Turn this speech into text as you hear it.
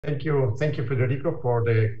Thank you, Federico, for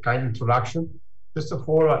the kind introduction. First of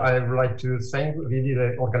all, I would like to thank really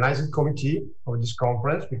the organizing committee of this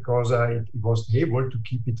conference because it was able to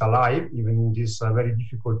keep it alive even in these very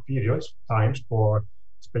difficult periods, times for,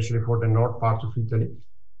 especially for the north part of Italy.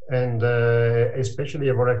 And especially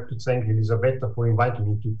I would like to thank Elisabetta for inviting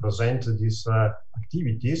me to present these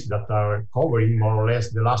activities that are covering more or less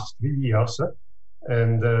the last 3 years.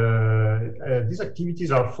 And these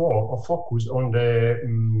activities are focused on the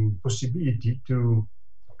possibility to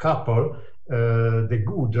couple the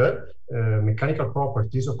good mechanical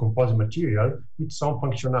properties of composite material with some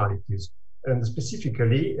functionalities. And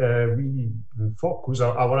specifically, we focus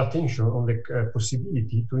our attention on the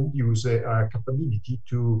possibility to induce a capability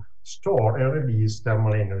to store and release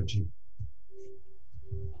thermal energy.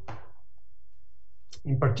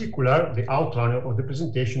 In particular, the outline of the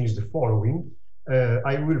presentation is the following.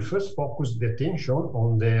 I will first focus the attention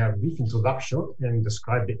on the brief introduction and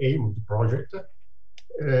describe the aim of the project.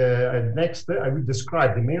 And next, I will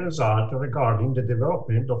describe the main result regarding the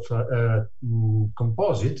development of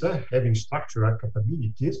composites having structural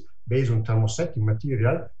capabilities based on thermosetting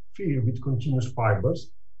material filled with continuous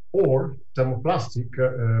fibers, or thermoplastic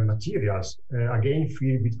materials, again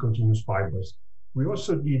filled with continuous fibers. We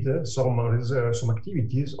also did some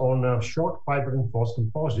activities on short fiber reinforced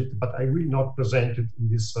composite, but I will not present it in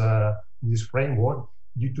this framework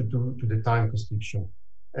due to the time constriction.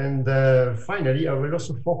 And finally, I will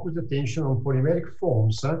also focus attention on polymeric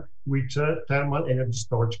foams with thermal energy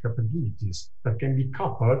storage capabilities that can be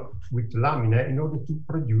coupled with lamina in order to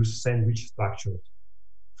produce sandwich structures.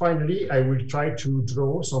 Finally, I will try to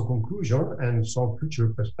draw some conclusion and some future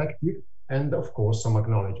perspective, and of course, some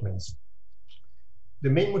acknowledgements. The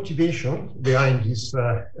main motivation behind this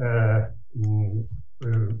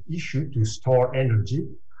issue to store energy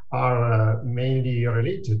are mainly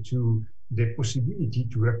related to the possibility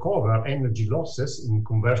to recover energy losses in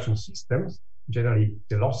conversion systems. Generally,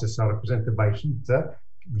 the losses are represented by heat,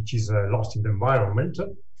 which is lost in the environment.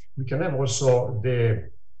 We can have also the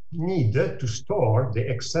need to store the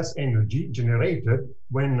excess energy generated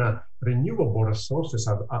when renewable resources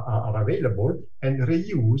are available, and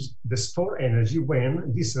reuse the stored energy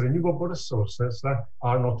when these renewable resources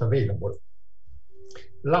are not available.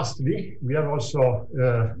 Lastly, we have also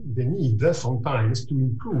the need sometimes to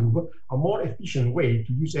improve a more efficient way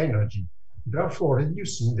to use energy, therefore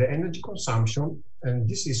reducing the energy consumption, and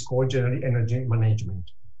this is called generally energy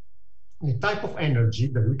management. The type of energy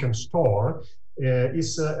that we can store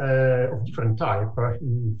is of different type.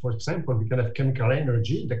 For example, we can have chemical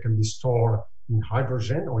energy that can be stored in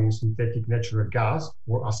hydrogen or in synthetic natural gas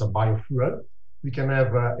or as a biofuel. We can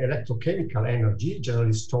have electrochemical energy,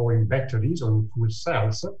 generally stored in batteries or in fuel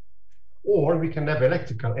cells, or we can have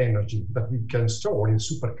electrical energy that we can store in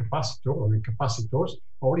supercapacitor or in capacitors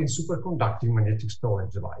or in superconducting magnetic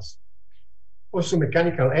storage device. Also,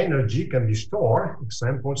 mechanical energy can be stored.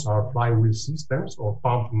 Examples are flywheel systems or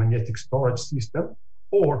pumped magnetic storage system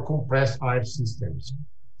or compressed air systems.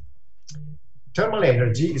 Thermal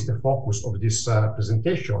energy is the focus of this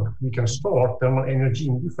presentation. We can store thermal energy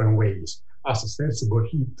in different ways, as a sensible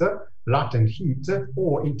heat, latent heat,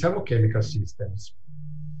 or in thermochemical systems.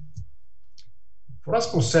 For us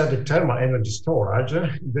concerned the thermal energy storage,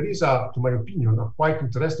 there is, to my opinion, a quite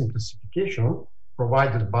interesting classification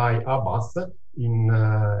provided by Abath in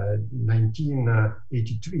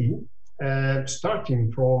 1983, starting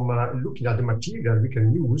from looking at the material we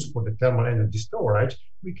can use for the thermal energy storage.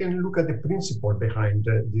 We can look at the principle behind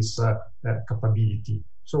this capability.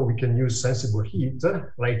 So we can use sensible heat,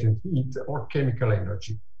 latent heat, or chemical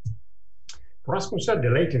energy. For us concerned the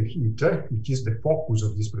latent heat, which is the focus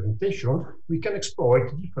of this presentation, we can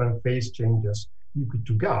exploit different phase changes: liquid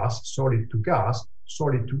to gas, solid to gas,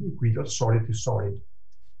 solid to liquid, or solid to solid.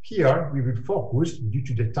 Here we will focus, due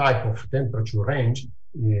to the type of temperature range,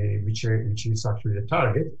 which is actually the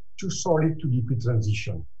target, to solid to liquid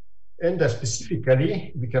transition. And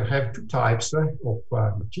specifically, we can have two types of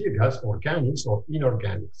materials, organics or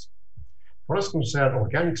inorganics. For us concerned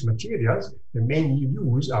organics materials, the main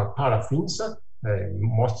use are paraffins,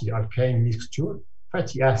 mostly alkane mixture,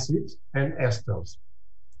 fatty acids, and esters.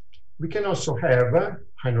 We can also have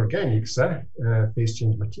inorganics, phase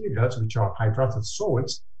change materials, which are hydrated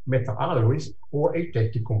salts, metal alloys, or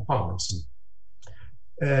eutectic compounds.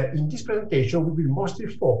 In this presentation, we will mostly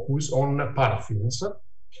focus on paraffins.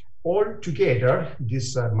 All together,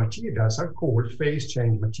 these materials are called phase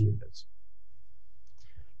change materials.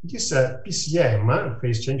 These PCM,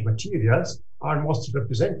 phase change materials, are mostly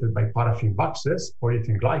represented by paraffin boxes,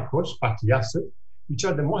 polyethylene glycols, fatty acids, which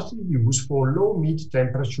are the mostly used for low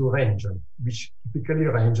mid-temperature range, which typically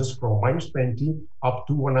ranges from -20 up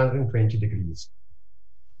to 120 degrees.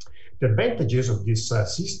 The advantages of this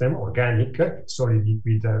system, organic, solid,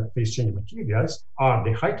 liquid phase change materials, are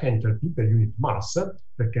the high enthalpy per unit mass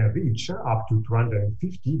that can reach up to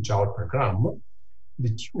 250 joule per gram,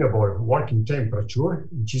 the tunable working temperature,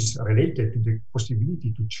 which is related to the possibility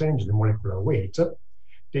to change the molecular weight.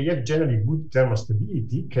 They have generally good thermal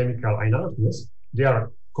stability, chemical inertness, they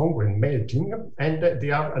are congruent melting, and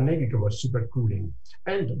they are a negligible supercooling.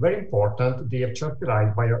 And very important, they are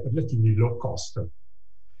characterized by a relatively low cost.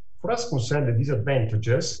 For us concerned, these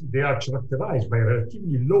advantages, they are characterized by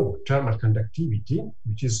relatively low thermal conductivity,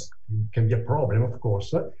 which can be a problem, of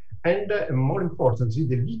course, and more importantly,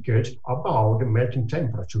 the leakage above the melting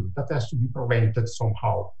temperature that has to be prevented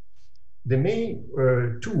somehow. The main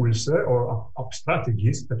tools or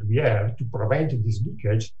strategies that we have to prevent this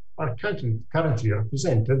leakage are currently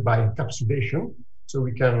represented by encapsulation. So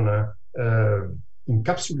we can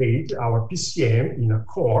encapsulate our PCM in a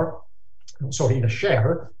core, in a shell,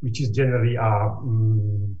 which is generally a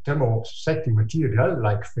thermosetting material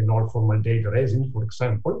like phenol formaldehyde resin, for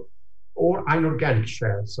example, or inorganic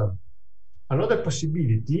shells. Another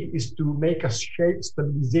possibility is to make a shape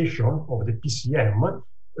stabilization of the PCM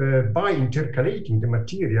by intercalating the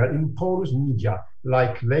material in porous media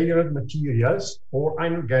like layered materials or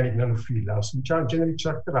inorganic nanofillers, which are generally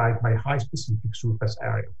characterized by high specific surface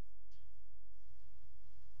area.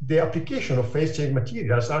 The application of phase change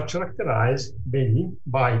materials are characterized mainly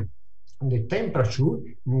by the temperature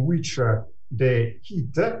in which the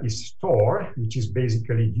heat is stored, which is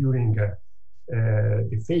basically during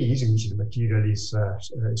the phase in which the material is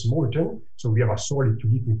molten. So we have a solid to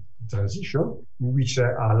liquid transition in which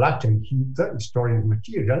a latent heat is stored in the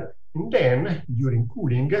material. And then during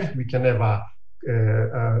cooling, we can have a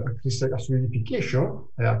solidification,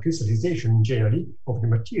 a crystallization generally of the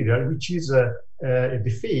material, which is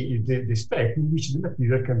the step in which the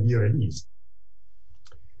material can be released.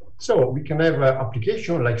 So we can have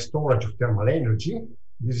application like storage of thermal energy.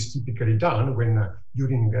 This is typically done when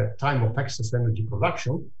during time of excess energy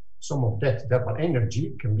production, some of that thermal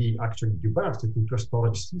energy can be actually diverted into a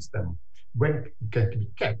storage system when it can be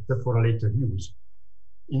kept for a later use.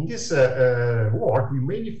 In this work, we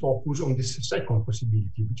mainly focus on this second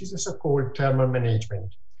possibility, which is the so-called thermal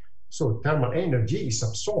management. So thermal energy is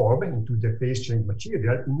absorbed into the phase change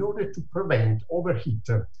material in order to prevent overheat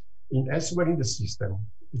elsewhere in the system.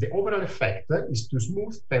 The overall effect is to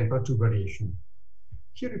smooth temperature variation.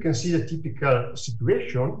 Here you can see the typical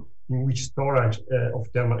situation in which storage of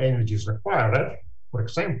thermal energy is required. For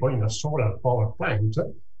example, in a solar power plant,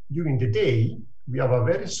 during the day, we have a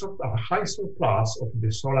very high surplus of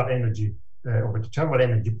the solar energy, of the thermal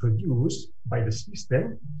energy produced by the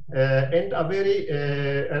system, and a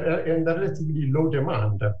relatively low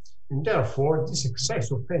demand. And therefore, this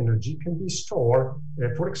excess of energy can be stored,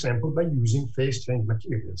 for example, by using phase change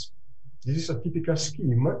materials. This is a typical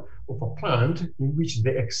scheme of a plant in which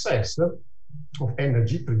the excess of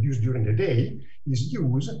energy produced during the day is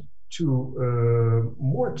used to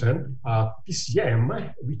molten a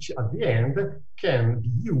PCM, which at the end can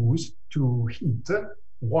be used to heat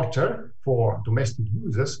water for domestic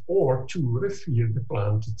uses or to refill the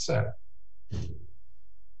plant itself.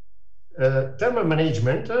 Thermal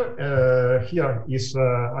management here is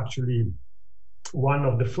actually one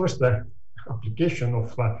of the first application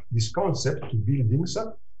of this concept to buildings.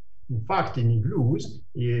 In fact, in igloos,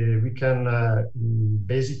 we can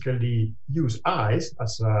basically use ice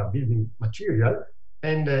as a building material.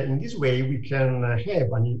 And in this way, we can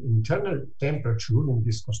have an internal temperature in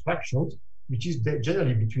these constructions, which is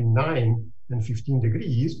generally between 9 and 15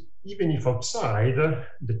 degrees, even if outside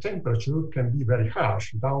the temperature can be very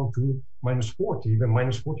harsh, down to -40, even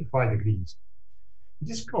 -45 degrees.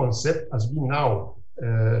 This concept has been now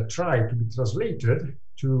tried to be translated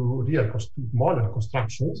to real modern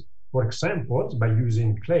constructions, for example, by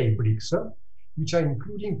using clay bricks, which are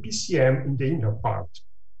including PCM in the inner part.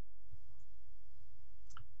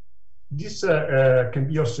 This can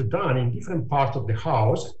be also done in different parts of the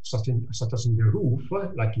house, such as in the roof,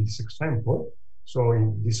 like in this example. So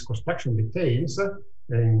in this construction details,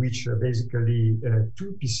 in which basically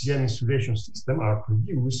 2 PCM insulation systems are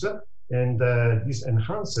produced, and this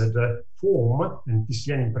enhanced foam and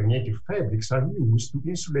PCM impregnated fabrics are used to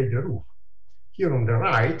insulate the roof. Here on the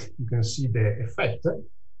right, you can see the effect.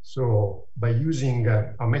 So by using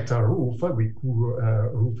a metal roof with cool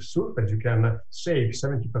roof surface, you can save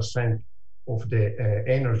 70% of the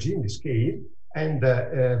energy in this case. And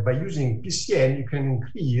by using PCM, you can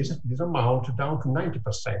increase this amount down to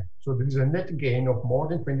 90%. So there is a net gain of more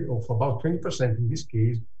than 20, of about 20% in this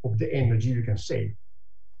case, of the energy you can save.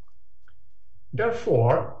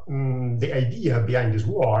 Therefore, the idea behind this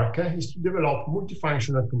work is to develop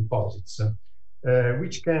multifunctional composites,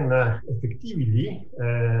 which can effectively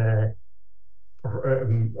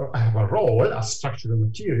have a role as structural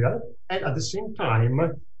material, and at the same time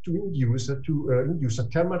to induce a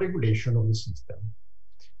thermal regulation of the system.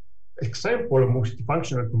 Example of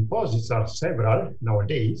multifunctional composites are several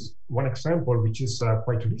nowadays. One example, which is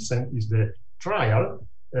quite recent, is the trial,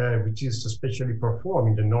 which is especially performed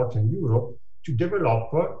in the Northern Europe, to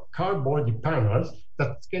develop cardboard panels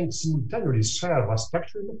that can simultaneously serve as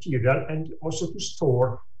structural material and also to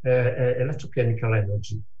store electrochemical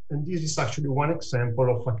energy. And this is actually one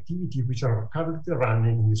example of activities which are currently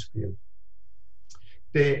running in this field.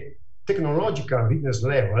 The technological readiness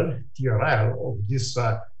level, TRL, of this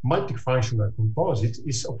multifunctional composite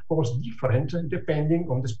is of course different depending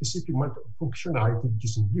on the specific functionality which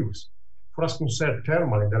is in use. For us concerned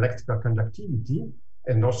thermal and electrical conductivity,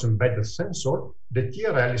 and also embedded sensor, the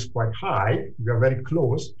TRL is quite high. We are very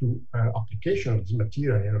close to application of this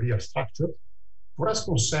material in real structure. For us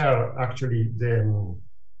concerned, actually, the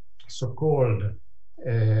so-called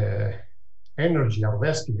energy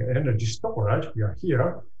harvesting and energy storage, we are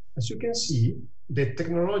here. As you can see, the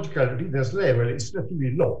technological readiness level is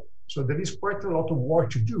relatively low. So there is quite a lot of work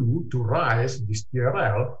to do to rise this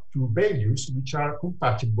TRL to values which are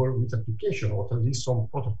compatible with application, or at least some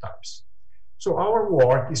prototypes. So our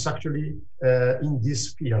work is actually in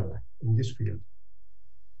this field.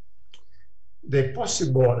 The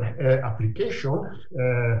possible application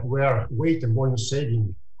where weight and volume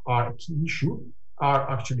saving are a key issue are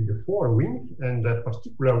actually the following, and in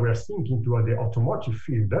particular we are thinking to the automotive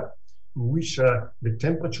field, in which the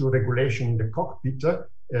temperature regulation in the cockpit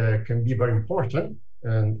can be very important,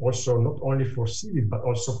 and also not only for civil but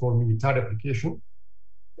also for military application.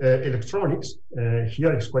 Electronics,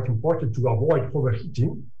 here it's quite important to avoid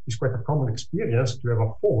overheating. It's quite a common experience to have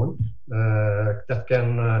a phone that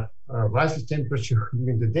can rise the temperature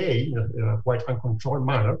during the day in a quite uncontrolled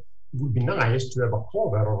manner. It would be nice to have a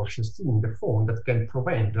cover or a chassis in the phone that can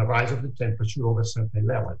prevent the rise of the temperature over certain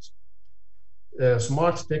levels.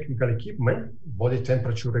 Smart technical equipment, body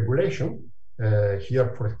temperature regulation.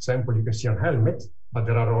 Here, for example, you can see a helmet, but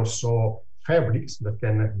there are also fabrics that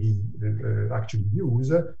can be actually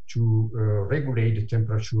used to regulate the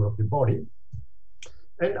temperature of the body.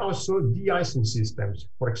 And also de-icing systems.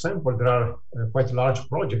 For example, there are quite large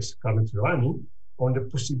projects currently running on the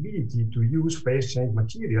possibility to use phase change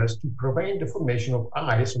materials to prevent the formation of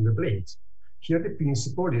ice on the blades. Here the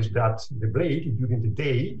principle is that the blade during the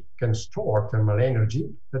day can store thermal energy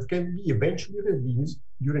that can be eventually released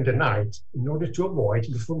during the night in order to avoid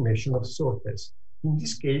the formation of surface. In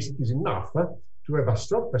this case, it is enough to have a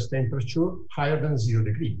surface temperature higher than 0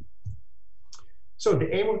 degrees. So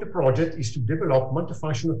the aim of the project is to develop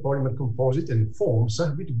multifunctional polymer composite and foams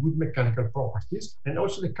with good mechanical properties and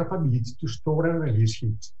also the capability to store and release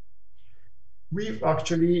heat. We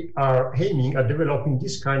actually are aiming at developing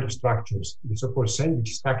this kind of structures, the so-called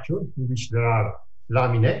sandwich structure, in which there are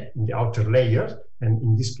laminae in the outer layer, and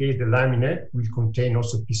in this case the laminae will contain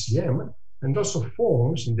also PCM, and also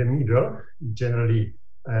foams in the middle, generally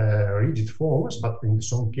rigid foams, but in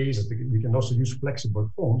some cases we can also use flexible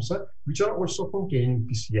foams, which are also containing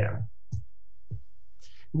PCM.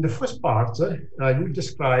 In the first part, I will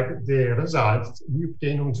describe the results we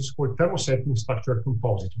obtain on this called thermosetting structural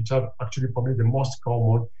composites, which are actually probably the most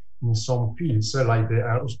common in some fields like the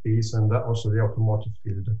aerospace and also the automotive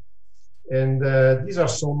field. And these are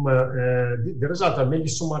some, the results are maybe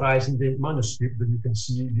summarized in the manuscript that you can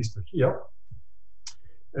see listed here.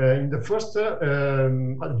 In the first, at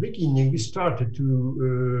the beginning, we started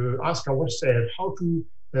to ask ourselves how to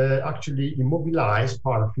actually immobilize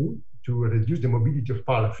paraffin to reduce the mobility of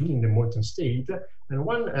paraffin in the molten state. And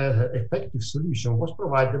one effective solution was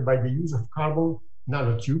provided by the use of carbon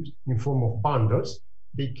nanotubes in form of bundles.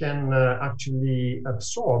 They can actually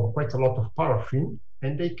absorb quite a lot of paraffin,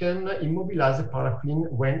 and they can immobilize the paraffin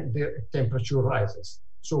when the temperature rises.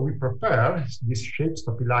 So we prepare this shape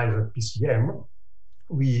stabilizer PCM.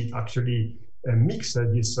 We actually mix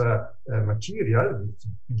this material,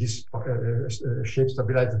 this shape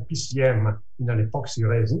stabilizer PCM in an epoxy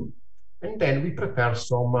resin, and then we prepare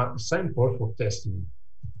some sample for testing.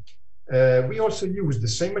 We also use the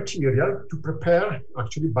same material to prepare,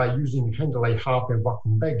 actually by using hand-laid half and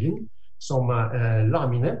vacuum bagging, some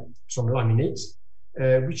laminates,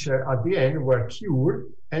 which at the end were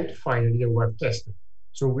cured, and finally they were tested.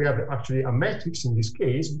 So we have actually a matrix in this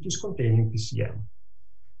case, which is containing PCM.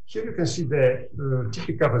 Here you can see the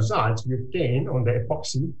typical results we obtain on the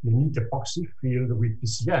epoxy, the neat epoxy filled with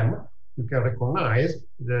PCM. You can recognize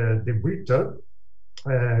the brittle,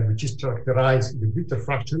 which is characterized, the brittle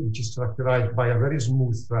fracture, which is characterized by a very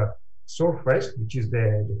smooth surface, which is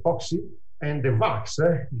the epoxy, and the wax,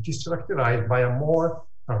 which is characterized by a more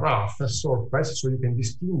rough surface, so you can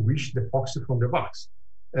distinguish the epoxy from the wax.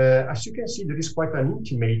 As you can see, there is quite an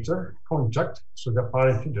intimate contact, so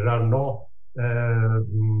apparently there are no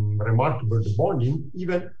remarkable bonding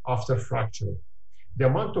even after fracture. The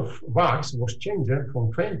amount of wax was changed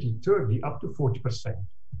from 20, 30 up to 40%.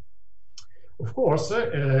 Of course,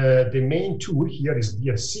 the main tool here is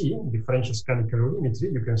DSC, differential scanning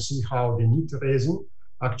calorimetry. You can see how the neat resin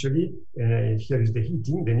actually, here is the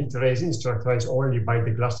heating. The neat resin is characterized only by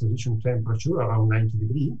the glass transition temperature around 90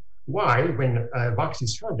 degrees. While when wax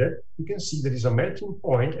is added, you can see there is a melting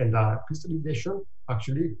point and a crystallization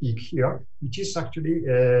actually peak here, which is actually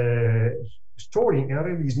storing and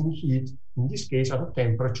releasing heat, in this case at a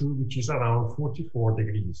temperature which is around 44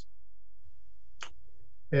 degrees.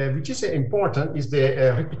 Which is important is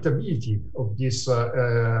the repeatability of this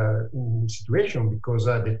situation, because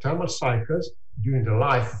the thermal cycles during the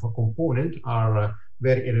life of a component are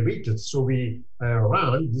very elevated. So we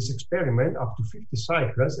run this experiment up to 50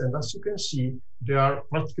 cycles, and as you can see, they are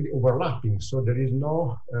practically overlapping. So there is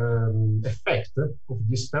no effect of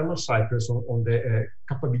these thermal cycles on the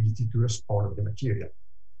capability to respond of the material.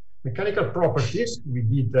 Mechanical properties, we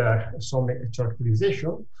did some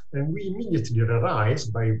characterization, and we immediately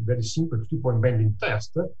realized by very simple two-point bending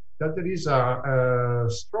test that there is a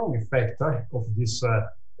strong effect of this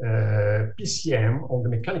PCM on the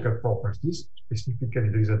mechanical properties. Specifically,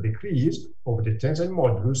 there is a decrease of the tensile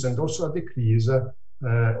modulus and also a decrease of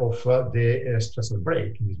the stressor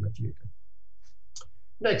break in this material.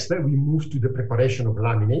 Next, we move to the preparation of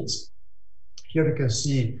laminates. Here you can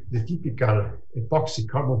see the typical epoxy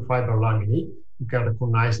carbon fiber laminate. You can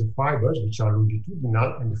recognize the fibers, which are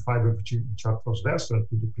longitudinal, and the fibers which are transversal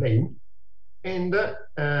to the plane. And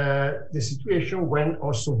the situation when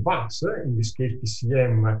also wax, in this case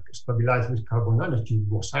PCM stabilized with carbon nanotube,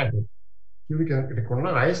 was added. Here we can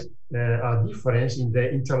recognize a difference in the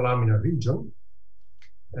interlaminar region,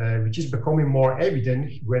 which is becoming more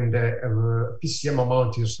evident when the PCM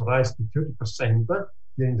amount is raised to 30%.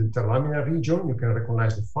 Here in the interlaminar region, you can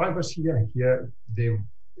recognize the fibers here, and here the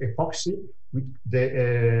epoxy with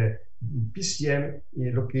the PCM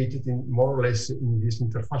located in more or less in this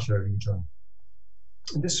interfacial region.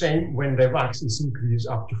 And the same when the wax is increased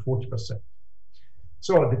up to 40%.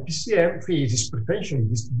 So the PCM phase is preferentially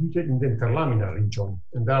distributed in the interlaminar region,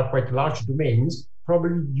 and there are quite large domains,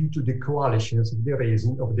 probably due to the coalescence of the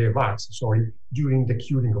resin of the wax, during the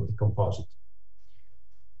curing of the composite.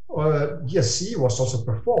 DSC was also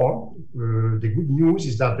performed. The good news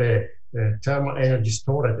is that the thermal energy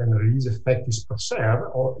stored and release effect is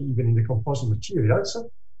preserved, or even in the composite materials.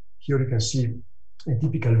 Here you can see a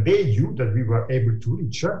typical value that we were able to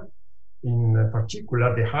reach. In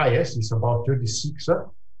particular, the highest is about 36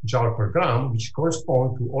 joule per gram, which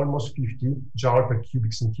corresponds to almost 50 joule per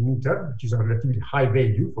cubic centimeter, which is a relatively high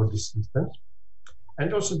value for this system.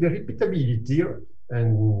 And also the repeatability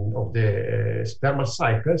of the thermal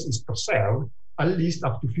cycles is preserved at least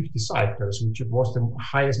up to 50 cycles, which was the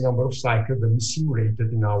highest number of cycles that we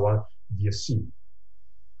simulated in our DSC.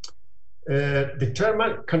 The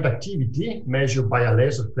thermal conductivity measured by a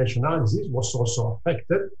laser flash analysis was also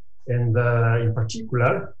affected, and in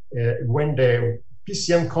particular, when the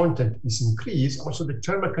PCM content is increased, also the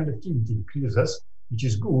thermal conductivity increases, which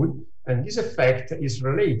is good, and this effect is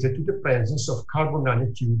related to the presence of carbon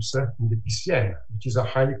nanotubes in the PCM, which is a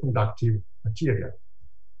highly conductive material.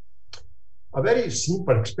 A very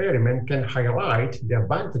simple experiment can highlight the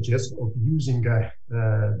advantages of using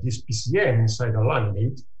this PCM inside a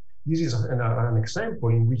laminate. This is an example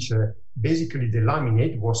in which basically the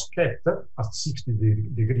laminate was kept at 60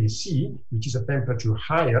 degrees C, which is a temperature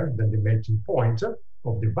higher than the melting point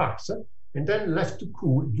of the wax, and then left to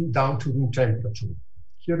cool down to room temperature.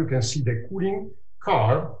 Here you can see the cooling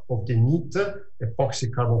curve of the neat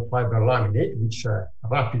epoxy carbon fiber laminate, which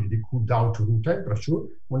rapidly cool down to room temperature.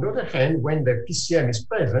 On the other hand, when the PCM is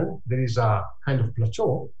present, there is a kind of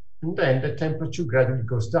plateau, and then the temperature gradually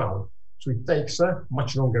goes down. So it takes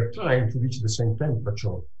much longer time to reach the same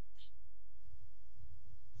temperature.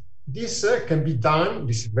 This can be done,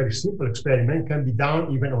 this very simple experiment can be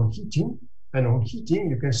done even on heating. And on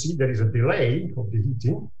heating, you can see there is a delay of the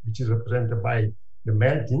heating, which is represented by the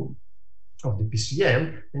melting of the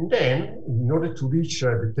PCM. And then, in order to reach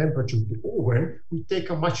the temperature of the oven, we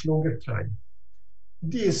take a much longer time.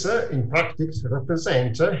 This, in practice,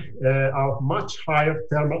 represents a much higher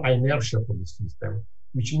thermal inertia for the system,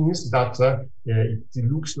 which means that it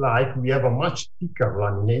looks like we have a much thicker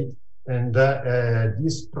laminate, and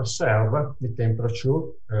this preserves the temperature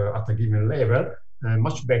at a given level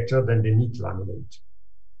much better than the neat laminate.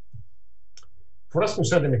 For us to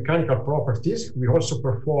consider the mechanical properties, we also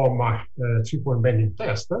perform a three-point bending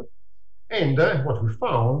test, and what we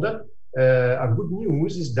found, a good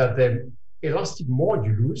news is that the elastic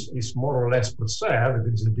modulus is more or less preserved.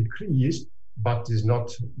 There is a decrease, but is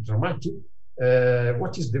not dramatic.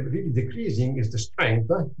 What is really decreasing is the strength,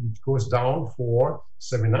 which goes down for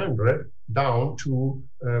 700 down to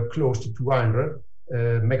close to 200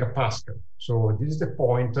 megapascal. So this is the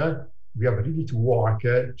point we have really to work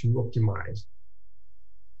to optimize.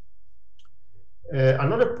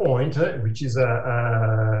 Another point, which is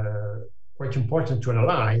quite important to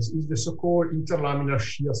analyze, is the so-called interlaminar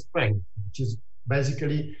shear strength, which is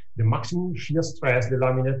basically the maximum shear stress the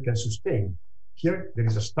laminate can sustain. Here, there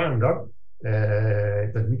is a standard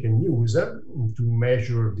that we can use to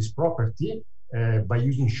measure this property by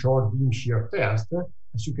using short beam shear test.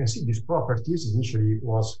 As you can see, this properties initially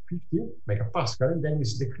was 50 megapascal, and then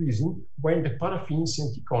it's decreasing when the paraffin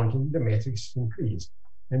CNT content in the matrix is increased.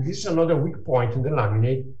 And this is another weak point in the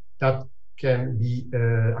laminate that can be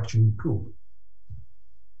actually improved.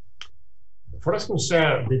 For us to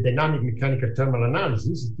concern the dynamic mechanical thermal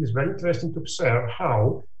analysis, it is very interesting to observe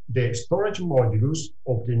how the storage modulus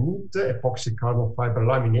of the neat epoxy carbon fiber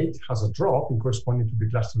laminate has a drop in corresponding to the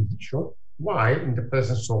glass transition, while in the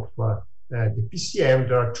presence of the PCM,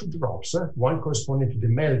 there are two drops, one corresponding to the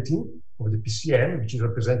melting of the PCM, which is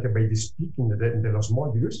represented by this peak in the loss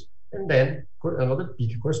modulus, and then another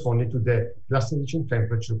peak corresponding to the glass transition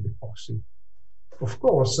temperature of the epoxy. Of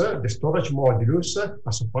course, the storage modulus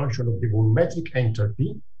as a function of the volumetric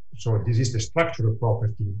enthalpy, so this is the structural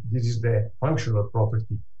property, this is the functional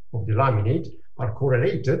property of the laminate, are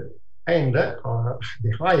correlated, and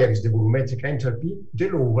the higher is the volumetric enthalpy, the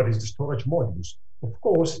lower is the storage modulus. Of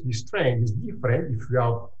course, this trend is different if we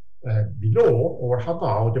are below or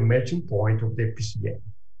above the melting point of the PCM.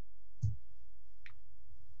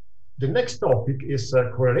 The next topic is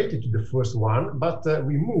correlated to the first one, but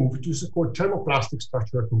we move to so-called thermoplastic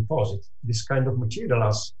structural composites. This kind of material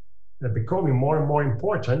is becoming more and more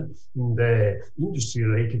important in the industry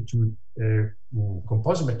related to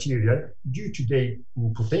composite material due to the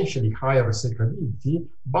potentially higher recyclability,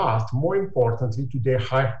 but more importantly to their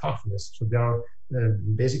higher toughness. So they are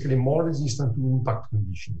basically more resistant to impact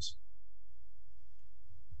conditions.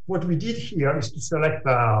 What we did here is to select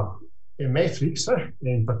a matrix,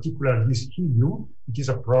 in particular this helium, which is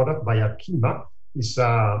a product by Arkema. It's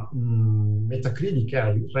a metacrylic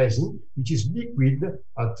resin, which is liquid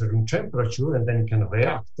at room temperature, and then can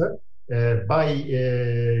react by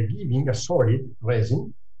giving a solid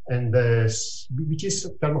resin, and which is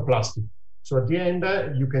thermoplastic. So at the end,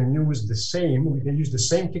 you can use the same, we can use the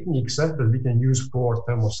same techniques that we can use for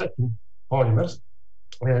thermosetting polymers,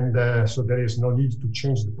 and so there is no need to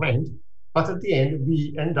change the plant. But at the end,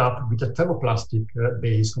 we end up with a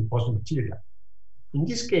thermoplastic-based composite material. In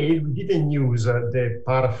this case, we didn't use the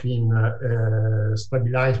paraffin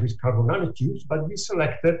stabilized with carbon nanotubes, but we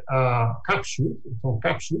selected capsules,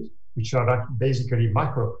 which are basically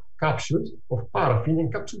micro capsules of paraffin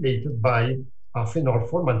encapsulated by a phenol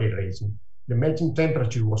formaldehyde resin. The melting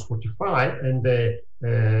temperature was 45, and the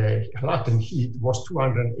latent heat was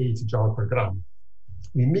 208 joules per gram.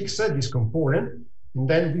 We mix this component, and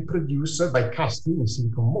then we produce by casting in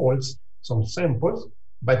silicon molds some samples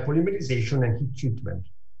by polymerization and heat treatment.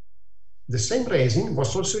 The same resin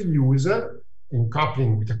was also used in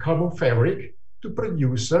coupling with a carbon fabric to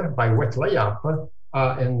produce by wet layup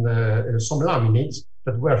and some laminates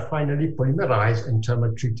that were finally polymerized and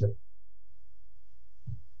thermal treated.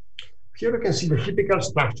 Here you can see the typical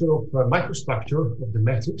structure of microstructure of the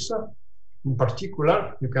matrix. In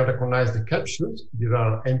particular, you can recognize the capsules. These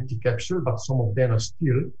are empty capsules, but some of them are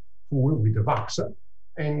still full with the wax.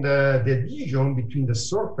 And the adhesion between the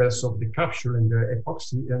surface of the capsule and the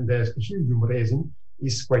epoxy and the helium resin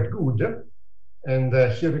is quite good. And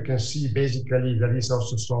here you can see basically there is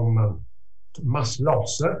also some mass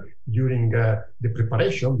loss during the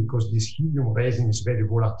preparation, because this helium resin is very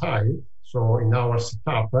volatile. So in our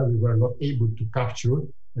setup, we were not able to capture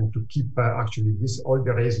and to keep actually all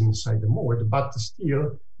the resin inside the mold, but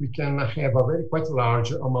still we can have a quite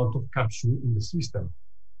large amount of capsule in the system.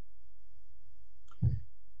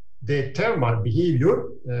 The thermal behavior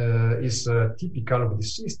is typical of the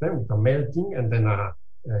system, with a melting and then a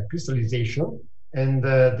crystallization, and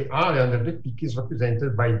the area under the peak is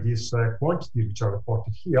represented by these quantities which are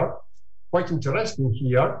reported here. quite interesting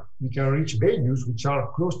here, we can reach values which are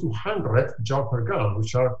close to 100 joule per gram,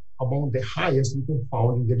 which are among the highest we can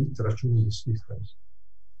find in the literature in these systems.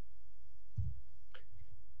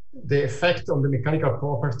 The effect on the mechanical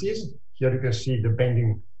properties, here you can see the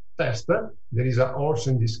bending test. There is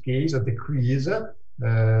also in this case a decrease of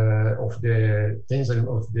the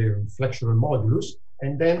tensile of the flexural modulus,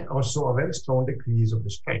 and then also a very strong decrease of the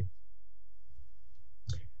strength.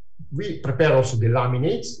 We prepare also the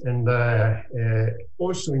laminates, and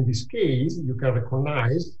also in this case, you can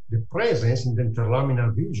recognize the presence in the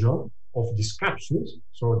interlaminar region of these capsules.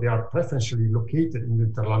 So they are preferentially located in the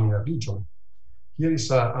interlaminar region. Here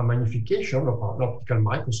is a magnification of an optical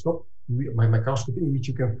microscope, microscopy in which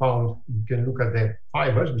you can look at the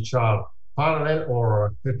fibers which are parallel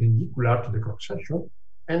or perpendicular to the cross section.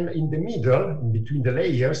 And in the middle, in between the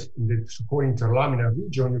layers, in the so-called interlaminar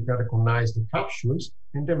region, you can recognize the capsules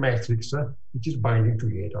and the matrix which is binding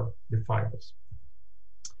together the fibers.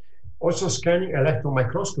 Also, scanning electron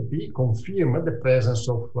microscopy confirmed the presence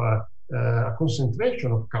of a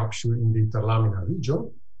concentration of capsule in the interlaminar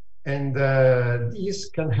region. And this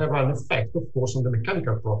can have an effect, of course, on the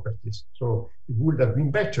mechanical properties. So it would have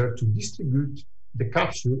been better to distribute the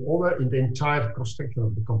capsule over in the entire cross-section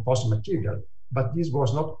of the composite material. But this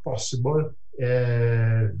was not possible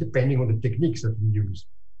depending on the techniques that we use.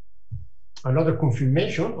 Another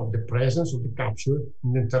confirmation of the presence of the capsule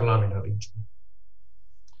in the interlaminar region.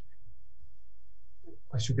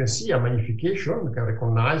 As you can see, a magnification, we can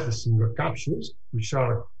recognize the single capsules, which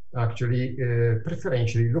are actually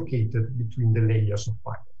preferentially located between the layers of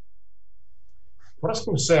fiber. For us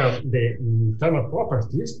concerned the thermal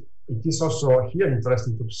properties, it is also here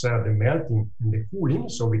interesting to observe the melting and the cooling,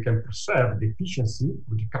 so we can preserve the efficiency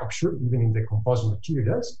of the capsule even in the composite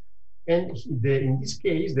materials. And in this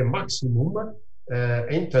case, the maximum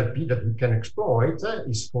enthalpy that we can exploit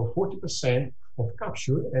is for 40% of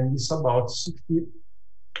capsule, and it's about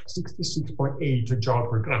 66.8 joule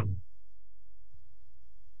per gram.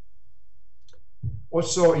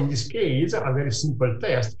 Also, in this case, a very simple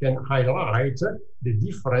test can highlight the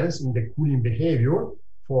difference in the cooling behavior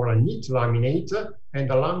for a neat laminate and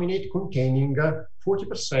a laminate containing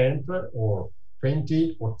 40% or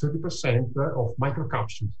 20 or 30% of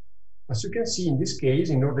microcapsules. As you can see in this case,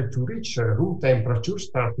 in order to reach room temperature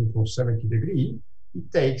starting from 70 degrees, it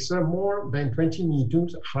takes more than 20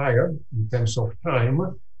 meters higher in terms of time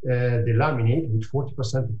the laminate with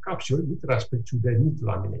 40% of capsule with respect to the neat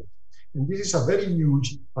laminate. And this is a very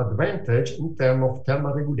huge advantage in terms of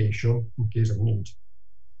thermal regulation in case of need.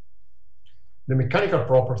 The mechanical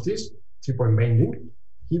properties, 3-point bending,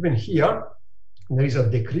 even here, there is a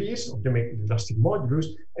decrease of the elastic modulus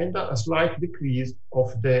and a slight decrease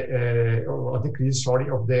of the, of the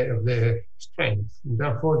strength. And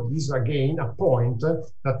therefore, this is again a point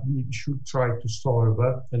that we should try to solve,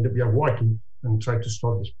 and we are working and try to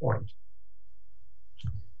solve this point.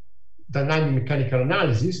 Dynamic mechanical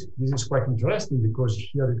analysis, this is quite interesting because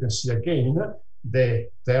here you can see again the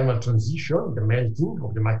thermal transition, the melting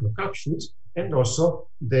of the microcapsules, and also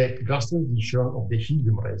the glass transition of the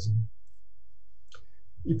helium resin.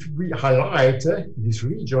 If we highlight this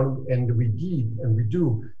region and we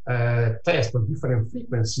do tests of different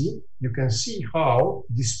frequency, you can see how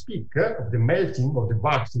this peak of the melting of the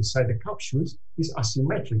wax inside the capsules is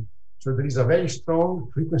asymmetric. So there is a very strong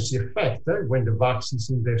frequency effect when the wax is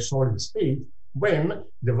in the solid state. When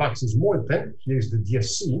the wax is molten, here is the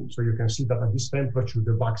DSC, so you can see that at this temperature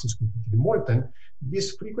the wax is completely molten,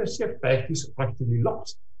 this frequency effect is practically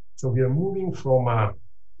lost. So we are moving from a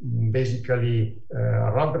basically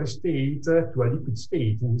a rubber state to a liquid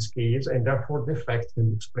state in this case, and therefore the effect can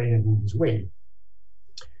be explained in this way.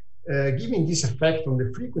 Given this effect on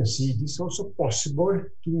the frequency, it is also possible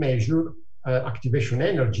to measure activation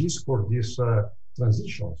energies for these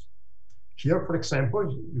transitions. Here, for example,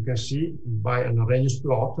 you can see by an Arrhenius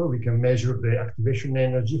plot, we can measure the activation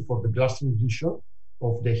energy for the glass transition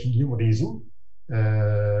of the helium resin,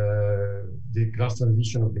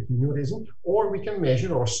 or we can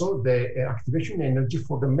measure also the activation energy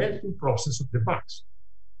for the melting process of the wax.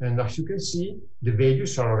 And as you can see, the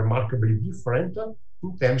values are remarkably different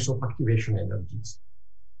in terms of activation energies.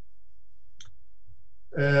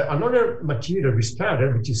 Another material we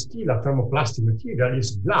studied, which is still a thermoplastic material,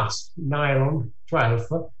 is glass, nylon 12.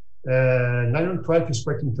 Nylon 12 is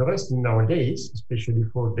quite interesting nowadays, especially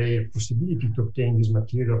for the possibility to obtain this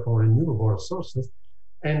material from renewable sources.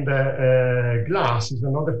 And glass is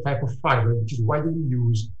another type of fiber which is widely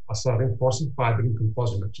used as a reinforcing fiber in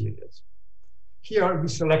composite materials. Here we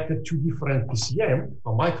selected two different PCM, a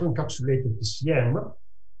microencapsulated PCM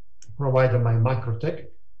provided by Microtech,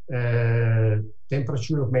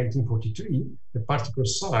 temperature of melting 43, the particle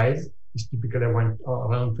size is typically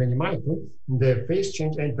around 20 microns, the phase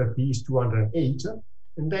change enthalpy is 208,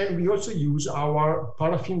 and then we also use our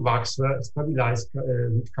paraffin wax stabilized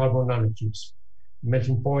with carbon nanotubes.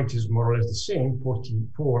 Melting point is more or less the same,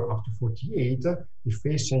 44 up to 48. The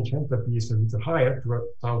phase change enthalpy is a little higher,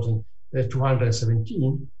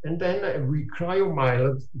 217. And then we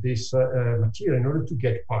cryo-milled this material in order to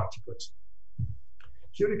get particles.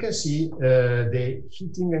 Here you can see the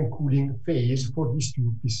heating and cooling phase for these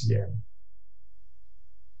two PCM.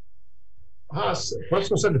 As first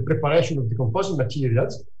concerned the preparation of the composite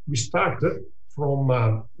materials, we started from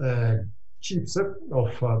chips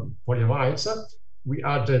of polyamides. We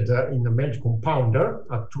added in a melt compounder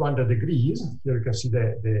at 200 degrees. Here you can see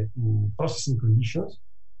the processing conditions.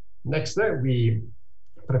 Next, we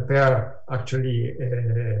prepare actually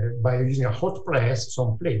by using a hot press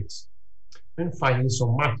some plates. And finally,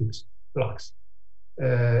 some matrix plugs.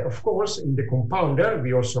 Of course, in the compounder,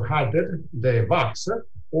 we also added the wax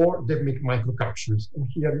or the microcapsules. And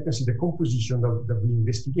here you can see the composition that we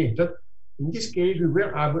investigated. In this case, we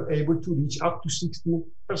were able to reach up to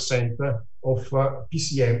 60% of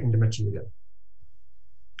PCM in the material.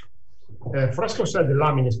 For us to concern the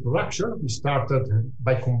laminates production, we started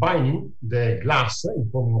by combining the glass in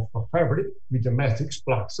form of a fabric with the matrix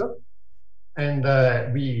plugs. And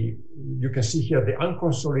you can see here the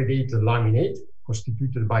unconsolidated laminate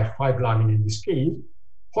constituted by 5 laminates in this case,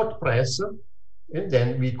 hot press, and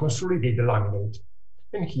then we consolidate the laminate.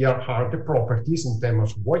 And here are the properties in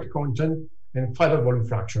terms of void content and fiber volume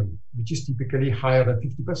fraction, which is typically higher than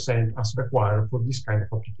 50% as required for this kind of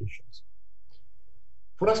applications.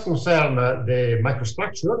 For us concern the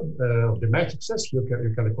microstructure of the matrices, you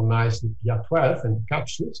can recognize the PR12 and the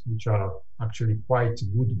capsules, which are actually quite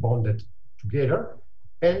good bonded together.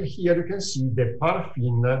 And here you can see the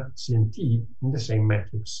paraffin CNT in the same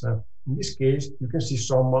matrix. In this case, you can see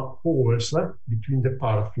some holes between the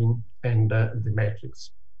paraffin and the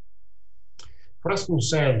matrix. For us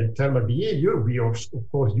concern the thermal behavior, we of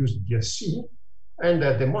course use DSC. And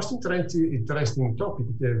the most interesting topic,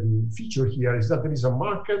 feature here is that there is a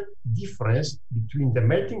marked difference between the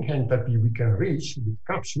melting enthalpy we can reach with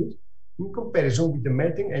capsules in comparison with the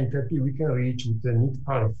melting enthalpy we can reach with the neat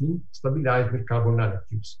paraffin stabilized with carbon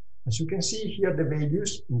nanotubes. As you can see here, the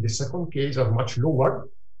values in the second case are much lower,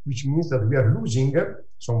 which means that we are losing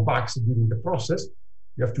some wax during the process.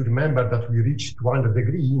 You have to remember that we reach 200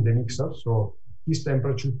 degrees in the mixer, so this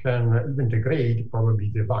temperature can even degrade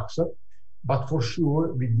probably the wax. But for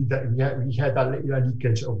sure, we had a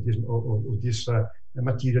leakage of this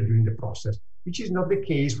material during the process, which is not the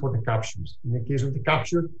case for the capsules. In the case of the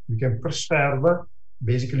capsule, we can preserve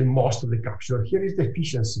basically most of the capsule. Here is the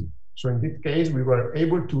efficiency. So in this case, we were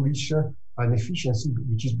able to reach an efficiency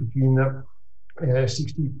which is between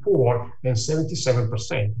 64 and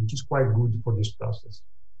 77%, which is quite good for this process.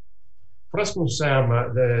 For us concern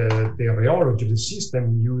the rheology of the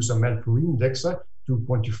system, we use a melt-through index to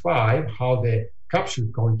quantify how the capsule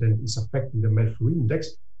content is affecting the melt-through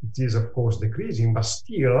index. It is, of course, decreasing, but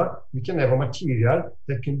still we can have a material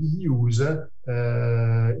that can be used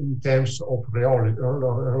in terms of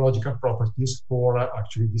rheological properties for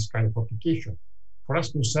actually this kind of application. For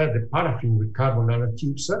us concern the paraffin with carbon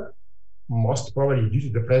nanotubes, most probably due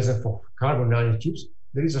to the presence of carbon nanotubes,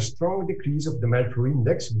 there is a strong decrease of the melt-through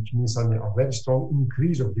index, which means a very strong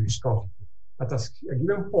increase of the viscosity. At a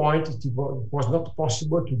given point, it was not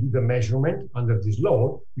possible to do the measurement under this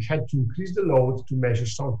load. We had to increase the load to measure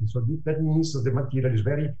something. So that means that the material is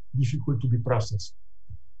very difficult to be processed.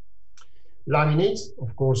 Laminates,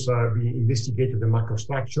 of course, we investigated the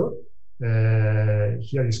macrostructure.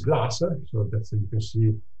 Here is glass, so that's you can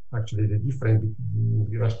see actually the difference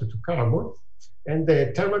with respect to carbon. And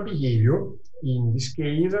the thermal behavior, in this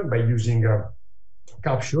case, by using a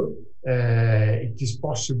capsule, it is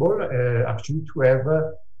possible actually to have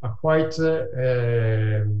a quite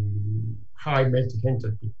high melting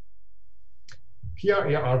enthalpy.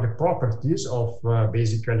 Here are the properties of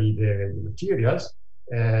basically the materials.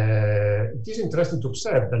 It is interesting to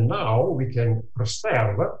observe that now we can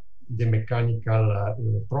preserve the mechanical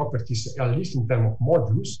properties, at least in terms of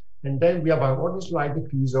modules, and then we have a one slight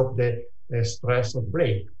decrease of the stress of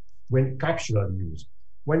break when capsules are used.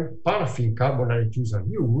 When paraffin carbon nanotubes are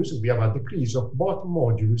used, we have a decrease of both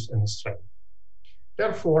modulus and strength.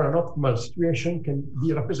 Therefore, an optimal situation can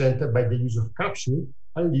be represented by the use of capsule,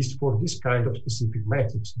 at least for this kind of specific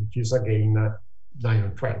matrix, which is again 9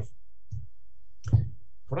 and 12.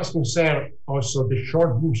 For us concern also the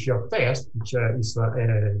short beam shear test, which is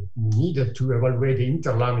needed to evaluate the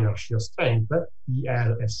interlaminar shear strength,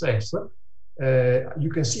 ELSS. you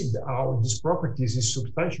can see how this properties is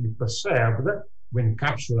substantially preserved when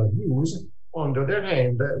capsules are used. On the other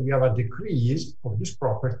hand, we have a decrease of this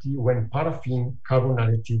property when paraffin carbon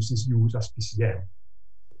nanotubes is used as PCM.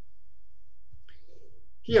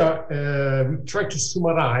 Here, we try to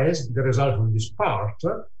summarize the result of this part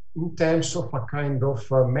in terms of a kind of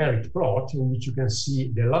merit plot in which you can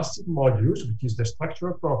see the elastic modulus, which is the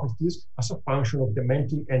structural properties, as a function of the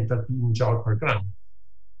melting enthalpy in joule per gram.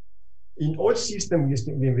 In all systems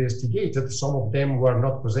we investigated, some of them were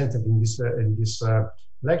not presented in this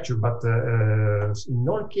lecture, but in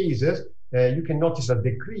all cases, you can notice a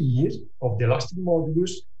decrease of the elastic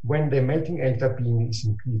modulus when the melting enthalpy is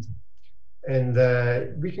increased. And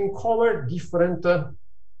we can cover different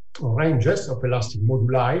ranges of elastic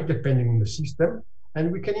moduli depending on the system,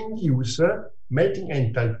 and we can induce melting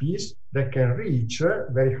enthalpies that can reach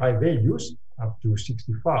very high values, up to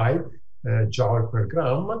 65 joule per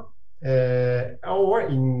gram, or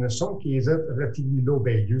in some cases relatively low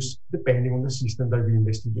values depending on the system that we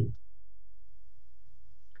investigate.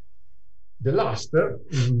 The last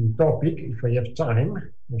topic, if I have time,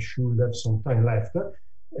 I should have some time left,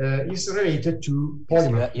 is related to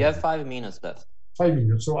polymer. Yes, you have 5 minutes left. 5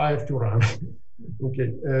 minutes, so I have to run. Okay.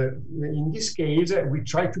 In this case, we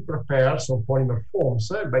try to prepare some polymer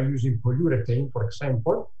forms by using polyurethane, for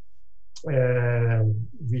example.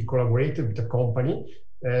 We collaborated with a company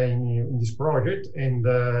in this project, and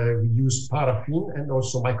we use paraffin and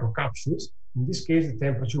also microcapsules. In this case, the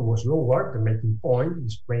temperature was lower, the melting point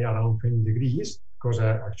is around 20 degrees, because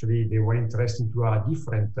actually they were interested into a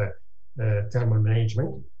different thermal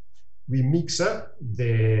management. We mix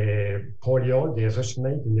the polyol, the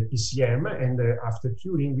isocyanate, and the PCM, and after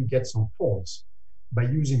curing, we get some foams by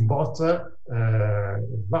using both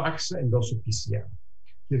wax and also PCM.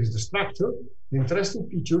 Here is the structure. The interesting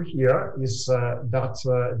feature here is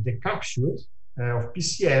that the capsules of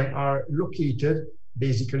PCM are located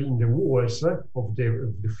basically in the walls of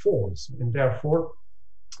the foams, and therefore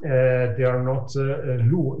they are not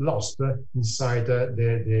lost inside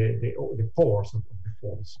the pores of the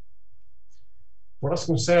foams. For us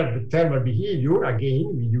concerned, the thermal behavior,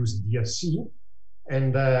 again, we use DRC,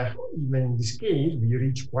 and even in this case, we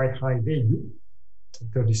reach quite high value,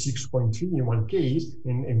 36.3 in one case,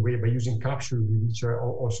 and by using capsule, we reach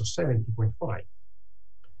also 70.5.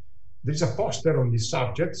 There is a poster on this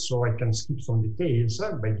subject, so I can skip some details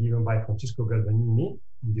given by Francesco Galvanini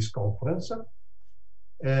in this conference.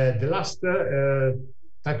 The last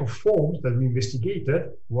type of foam that we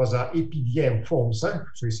investigated was APDM foams,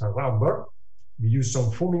 so it's a rubber. We use some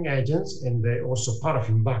foaming agents and also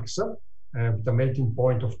paraffin wax with a melting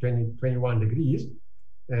point of 21 degrees.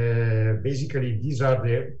 Basically, these are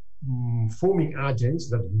the foaming agents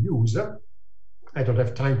that we use. I don't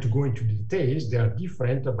have time to go into the details. They are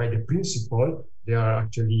different by the principle they are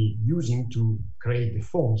actually using to create the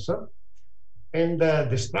foams. And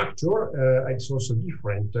the structure is also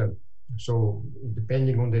different. So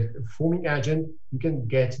depending on the foaming agent, you can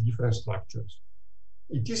get different structures.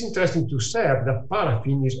 It is interesting to observe that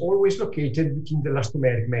paraffin is always located within the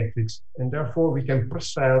elastomeric matrix, and therefore we can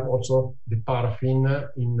preserve also the paraffin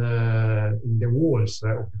in the walls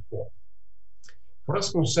of the foam. For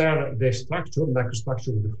us concerned, the structure, microstructure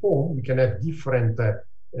of the foam, we can have different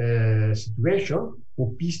situations.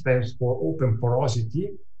 OP stands for open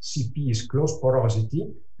porosity, CP is closed porosity,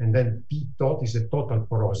 and then P tot is the total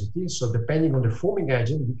porosity. So depending on the foaming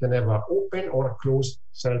agent, we can have an open or a closed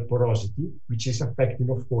cell porosity, which is affecting,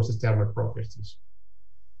 of course, the thermal properties.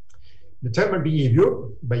 The thermal behavior,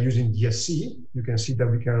 by using DSC, you can see that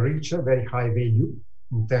we can reach a very high value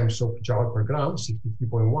in terms of joule per gram,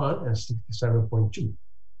 63.1 and 67.2.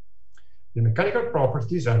 The mechanical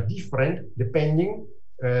properties are different depending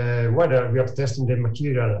whether we are testing the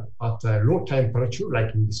material at a low temperature,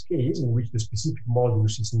 like in this case, in which the specific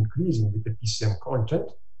modulus is increasing with the PCM content,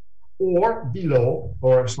 or below,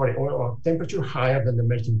 or temperature higher than the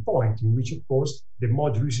melting point, in which, of course, the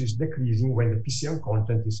modulus is decreasing when the PCM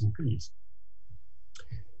content is increased.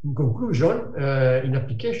 In conclusion, in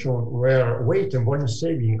application where weight and volume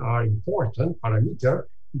saving are important parameters,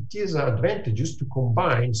 it is advantageous to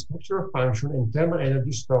combine structural function and thermal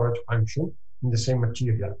energy storage function in the same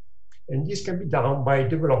material. And this can be done by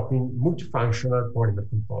developing multifunctional polymer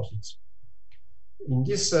composites. In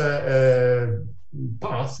this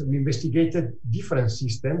path, we investigated different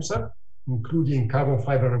systems, including carbon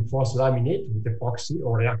fiber reinforced laminate with epoxy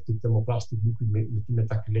or reactive thermoplastic liquid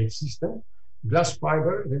methacrylate system, glass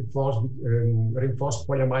fiber reinforced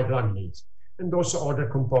polyamide laminates, and also other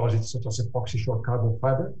composites such as epoxy short carbon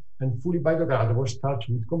fiber and fully biodegradable starch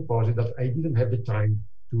wood composite that I didn't have the time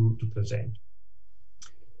to present.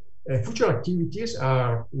 Future activities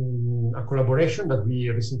are a collaboration that we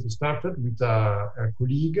recently started with a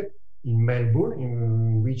colleague in Melbourne,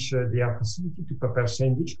 in which they are facility to prepare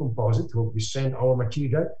sandwich composite. So we send our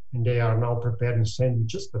material, and they are now preparing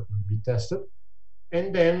sandwiches that will be tested.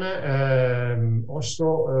 And then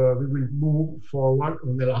also we will move forward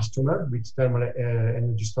on elastomer with thermal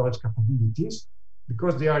energy storage capabilities,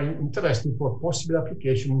 because they are interesting for possible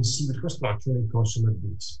application in civil construction and consumer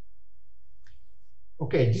goods.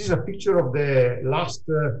 Okay, this is a picture of the last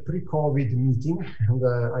pre-COVID meeting, and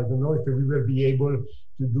I don't know if we will be able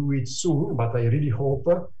to do it soon, but I really hope,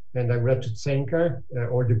 and I would like to thank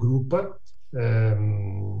all the group, the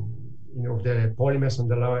Polymers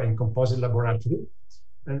and Composite Laboratory,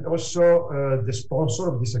 and also the sponsor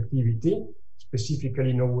of this activity,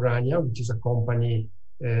 specifically No Urania, which is a company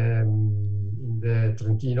in the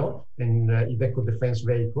Trentino, and Iveco Defense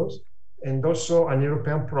Vehicles, and also an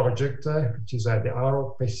European project, which is the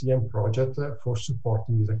ROPCM project for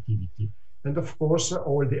supporting this activity. And of course,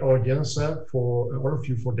 all the audience, for all of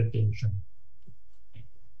you for the attention.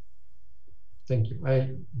 Thank you.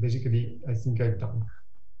 I think I've done.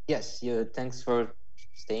 Yes, thanks for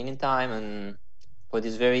staying in time and for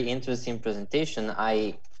this very interesting presentation.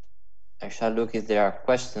 I shall look if there are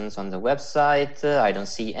questions on the website. I don't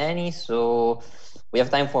see any, so we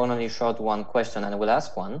have time for only one question, and I will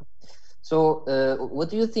ask one. So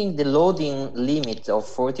what do you think the loading limit of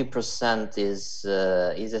 40% is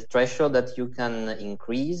a threshold that you can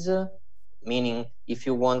increase? Meaning, if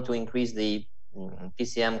you want to increase the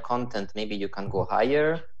PCM content, maybe you can go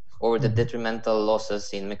higher, or the detrimental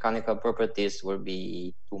losses in mechanical properties will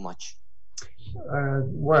be too much?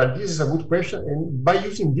 Well, this is a good question. And by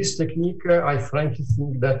using this technique, I frankly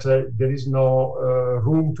think that there is no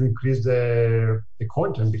room to increase the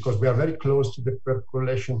content, because we are very close to the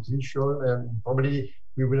percolation threshold, and probably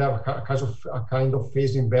we will have a kind of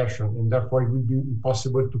phase inversion, and therefore it will be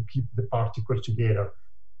impossible to keep the particles together.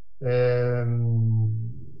 There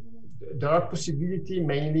are possibilities,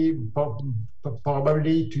 mainly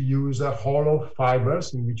probably to use hollow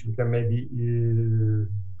fibers, in which we can maybe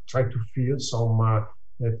try to fill some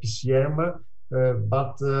PCM,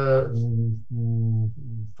 but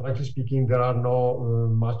frankly speaking, there are no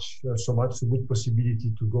so good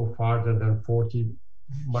possibility to go farther than 40,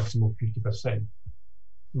 maximum 50%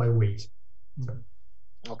 by weight.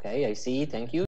 Okay, I see. Thank you.